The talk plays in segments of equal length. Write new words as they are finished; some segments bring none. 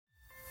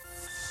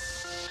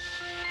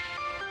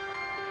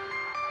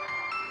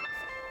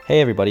Hey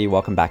everybody,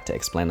 welcome back to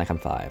Explain Like I'm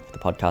Five, the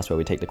podcast where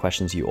we take the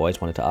questions you always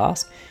wanted to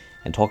ask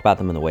and talk about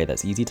them in a way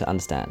that's easy to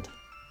understand.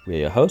 We're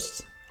your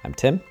hosts. I'm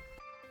Tim.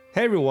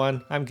 Hey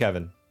everyone, I'm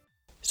Kevin.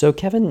 So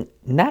Kevin,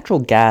 natural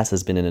gas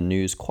has been in the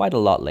news quite a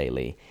lot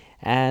lately,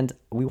 and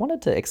we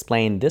wanted to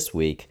explain this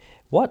week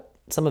what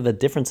some of the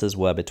differences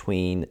were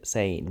between,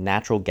 say,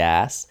 natural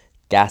gas,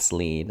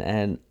 gasoline,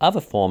 and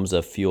other forms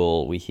of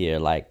fuel we hear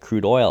like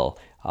crude oil.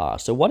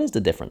 So what is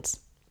the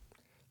difference?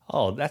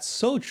 Oh, that's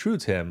so true,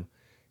 Tim.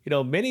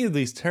 Many of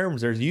these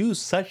terms are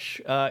used such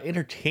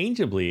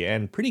interchangeably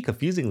and pretty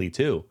confusingly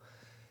too.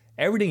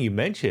 Everything you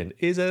mentioned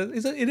is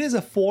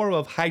a form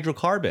of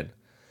hydrocarbon.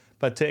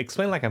 But to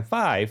explain like I'm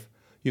five,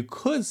 you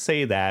could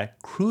say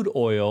that crude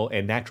oil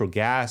and natural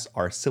gas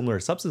are similar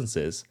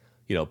substances.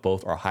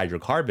 Both are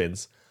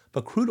hydrocarbons,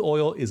 but crude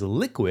oil is a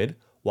liquid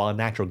while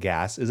natural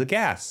gas is a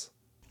gas.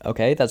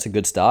 Okay, that's a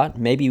good start.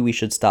 Maybe we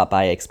should start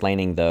by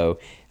explaining, though,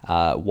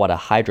 what a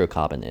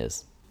hydrocarbon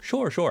is.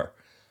 Sure.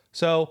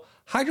 So,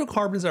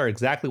 hydrocarbons are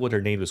exactly what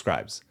their name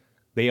describes.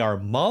 They are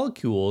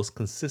molecules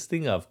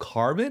consisting of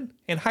carbon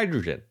and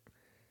hydrogen.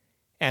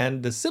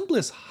 And the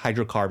simplest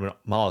hydrocarbon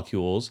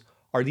molecules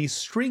are these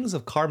strings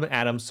of carbon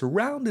atoms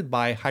surrounded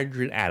by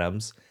hydrogen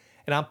atoms,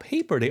 and on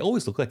paper, they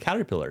always look like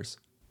caterpillars.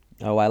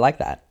 Oh, I like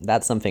that.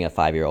 That's something a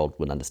 5-year-old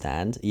would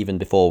understand, even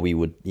before we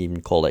would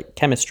even call it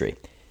chemistry.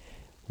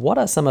 What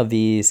are some of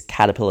these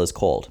caterpillars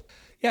called?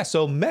 Yeah,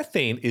 so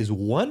methane is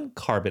one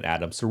carbon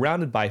atom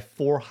surrounded by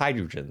four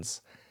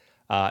hydrogens.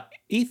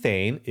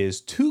 Ethane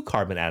is two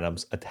carbon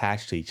atoms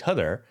attached to each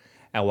other,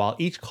 and while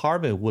each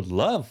carbon would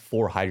love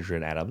four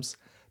hydrogen atoms,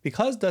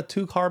 because the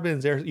two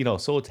carbons are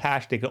so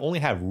attached, they can only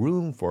have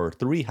room for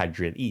three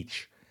hydrogen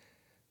each.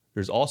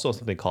 There's also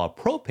something called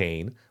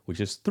propane, which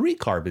is three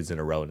carbons in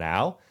a row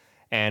now,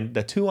 and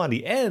the two on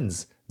the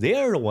ends, they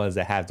are the ones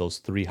that have those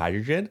three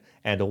hydrogen,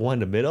 and the one in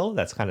the middle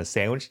that's kind of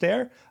sandwiched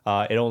there,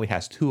 it only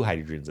has two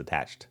hydrogens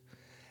attached.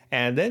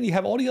 And then you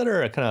have all the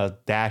other kind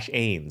of dash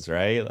anes,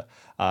 right?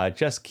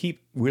 Just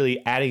keep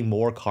really adding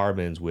more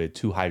carbons with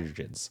two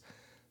hydrogens.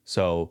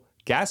 So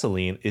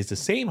gasoline is the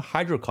same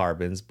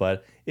hydrocarbons,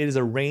 but it is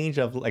a range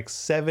of like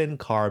 7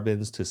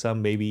 carbons to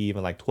some maybe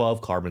even like 12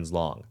 carbons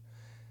long.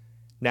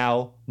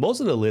 Now,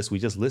 most of the lists we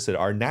just listed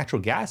are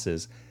natural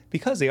gases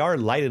because they are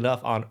light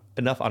enough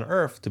on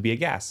Earth to be a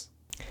gas.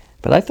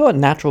 But I thought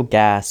natural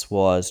gas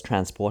was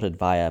transported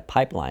via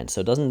pipeline,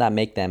 so doesn't that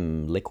make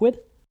them liquid?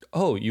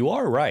 Oh, you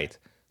are right.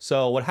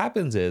 So what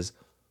happens is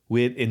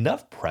with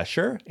enough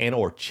pressure and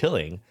or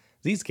chilling,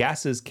 these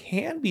gases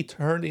can be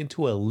turned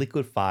into a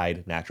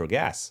liquefied natural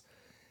gas.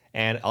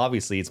 And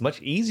obviously, it's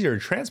much easier to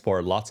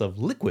transport lots of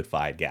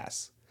liquefied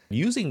gas.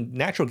 Using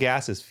natural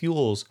gas as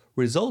fuels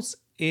results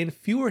in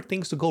fewer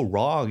things to go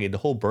wrong in the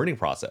whole burning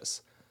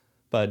process,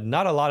 but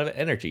not a lot of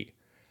energy.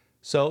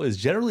 So it's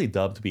generally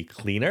dubbed to be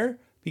cleaner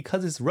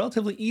because it's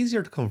relatively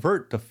easier to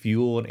convert the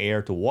fuel and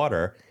air to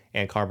water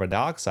and carbon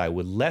dioxide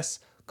with less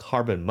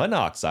carbon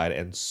monoxide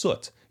and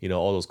soot,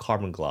 all those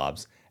carbon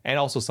globs, and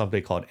also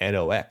something called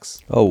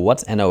NOx. Oh,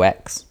 what's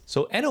NOx?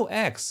 So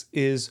NOx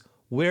is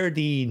where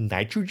the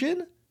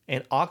nitrogen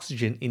and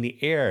oxygen in the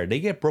air, they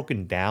get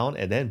broken down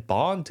and then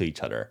bond to each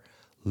other,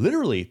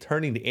 literally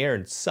turning the air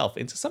itself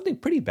into something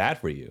pretty bad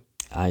for you.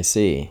 I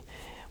see.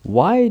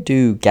 Why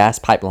do gas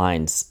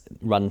pipelines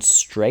run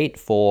straight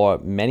for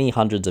many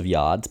hundreds of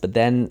yards, but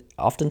then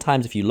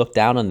oftentimes if you look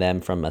down on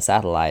them from a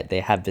satellite, they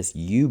have this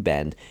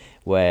U-bend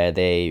where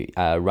they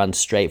run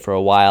straight for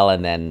a while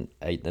and then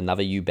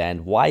another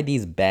U-bend? Why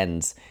these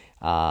bends?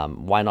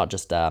 Why not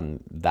just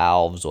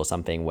valves or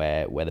something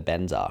where the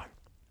bends are?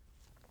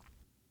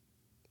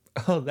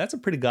 Oh, that's a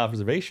pretty good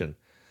observation.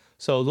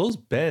 So those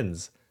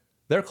bends,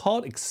 they're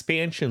called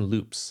expansion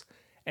loops,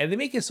 and they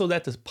make it so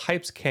that the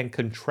pipes can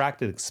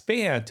contract and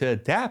expand to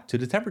adapt to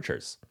the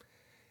temperatures.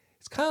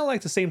 It's kind of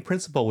like the same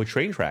principle with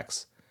train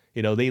tracks.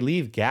 They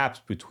leave gaps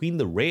between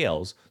the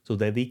rails so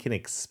that they can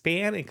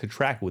expand and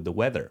contract with the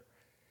weather.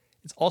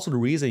 It's also the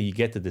reason you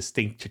get the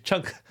distinct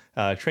chunk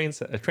train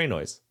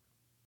noise.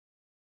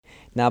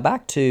 Now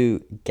back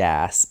to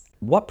gas.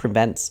 What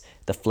prevents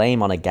the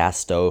flame on a gas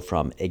stove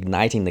from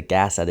igniting the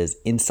gas that is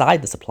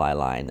inside the supply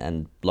line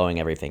and blowing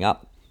everything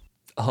up?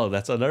 Oh,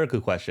 that's another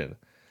good question.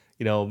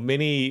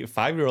 Many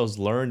 5-year-olds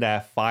learn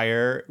that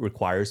fire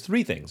requires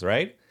three things,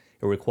 right?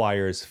 It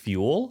requires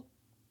fuel,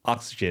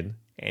 oxygen,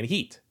 and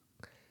heat.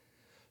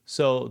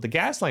 So the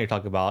gas line you're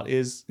talking about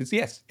is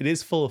yes, it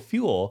is full of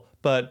fuel,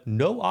 but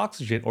no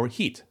oxygen or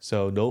heat,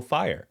 so no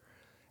fire.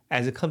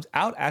 As it comes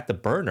out at the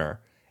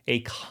burner,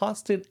 a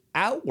constant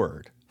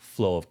outward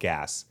flow of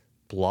gas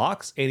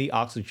blocks any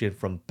oxygen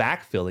from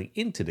backfilling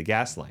into the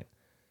gas line.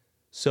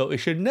 So it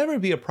should never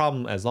be a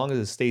problem as long as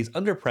it stays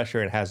under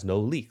pressure and has no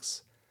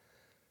leaks.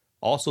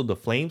 Also, the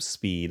flame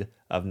speed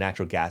of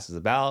natural gas is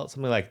about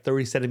something like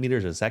 30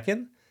 centimeters a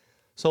second.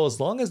 So as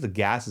long as the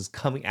gas is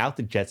coming out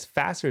the jets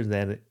faster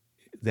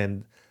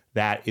than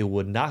that, it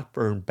would not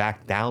burn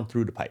back down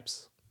through the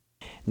pipes.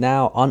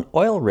 Now, on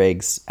oil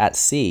rigs at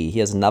sea,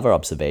 here's another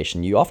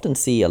observation. You often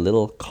see a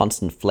little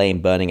constant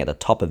flame burning at the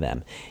top of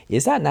them.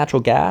 Is that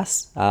natural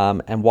gas?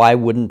 And why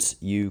wouldn't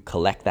you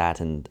collect that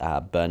and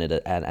burn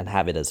it and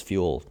have it as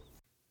fuel?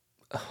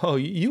 Oh,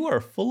 you are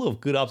full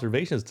of good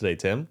observations today,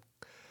 Tim.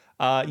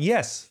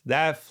 Yes,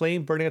 that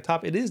flame burning at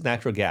top, it is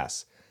natural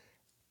gas.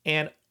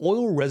 And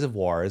oil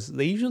reservoirs,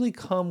 they usually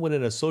come with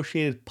an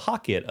associated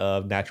pocket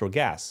of natural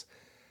gas.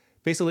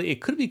 Basically,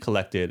 it could be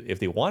collected if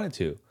they wanted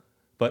to,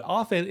 but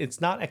often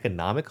it's not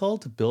economical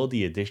to build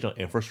the additional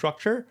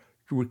infrastructure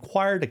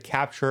required to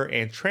capture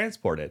and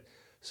transport it.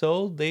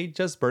 So they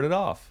just burn it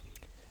off.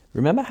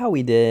 Remember how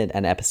we did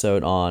an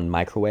episode on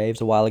microwaves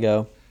a while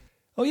ago?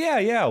 Oh,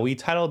 yeah. We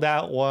titled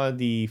that one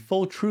The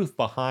Full Truth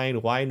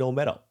Behind Why No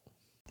Metal.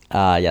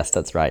 Yes,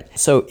 that's right.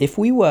 So if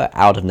we were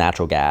out of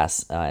natural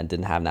gas and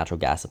didn't have natural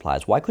gas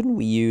supplies, why couldn't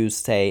we use,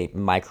 say,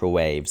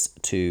 microwaves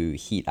to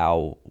heat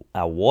our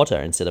water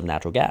instead of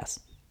natural gas?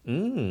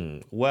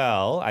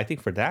 Well, I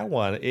think for that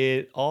one,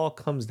 it all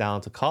comes down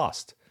to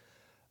cost.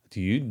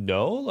 Do you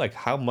know like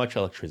how much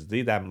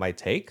electricity that might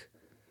take?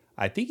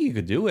 I think you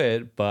could do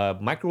it,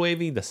 but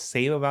microwaving the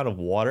same amount of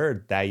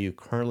water that you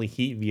currently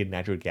heat via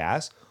natural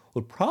gas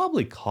would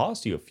probably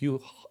cost you a few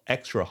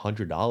extra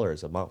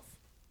 $100 a month.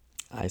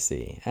 I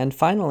see. And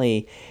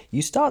finally,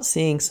 you start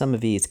seeing some of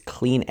these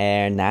clean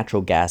air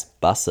natural gas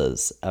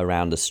buses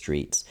around the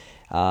streets,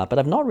 but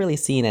I've not really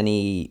seen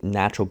any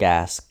natural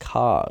gas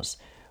cars.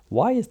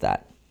 Why is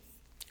that?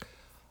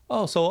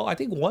 Oh, so I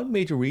think one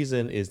major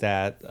reason is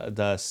that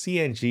the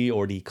CNG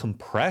or the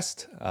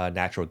compressed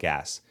natural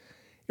gas,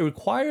 it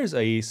requires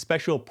a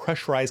special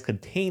pressurized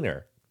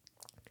container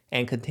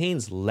and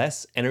contains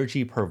less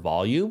energy per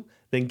volume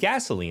than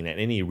gasoline at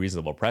any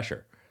reasonable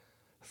pressure.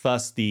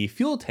 Thus, the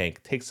fuel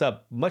tank takes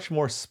up much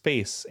more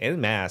space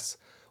and mass,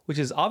 which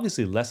is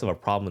obviously less of a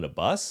problem in a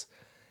bus.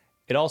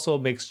 It also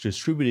makes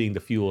distributing the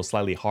fuel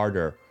slightly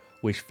harder,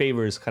 which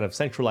favors kind of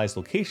centralized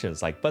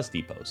locations like bus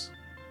depots.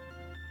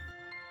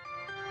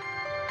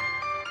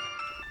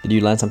 Did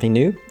you learn something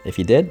new? If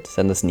you did,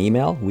 send us an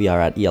email. We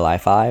are at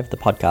eli5, the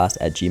podcast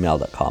at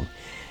gmail.com.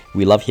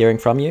 We love hearing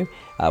from you.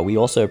 We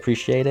also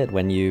appreciate it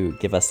when you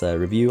give us a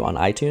review on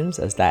iTunes,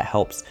 as that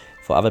helps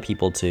for other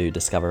people to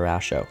discover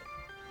our show.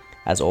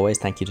 As always,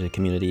 thank you to the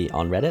community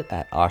on Reddit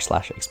at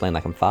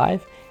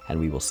r/explainlikeam5, and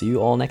we will see you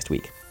all next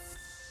week.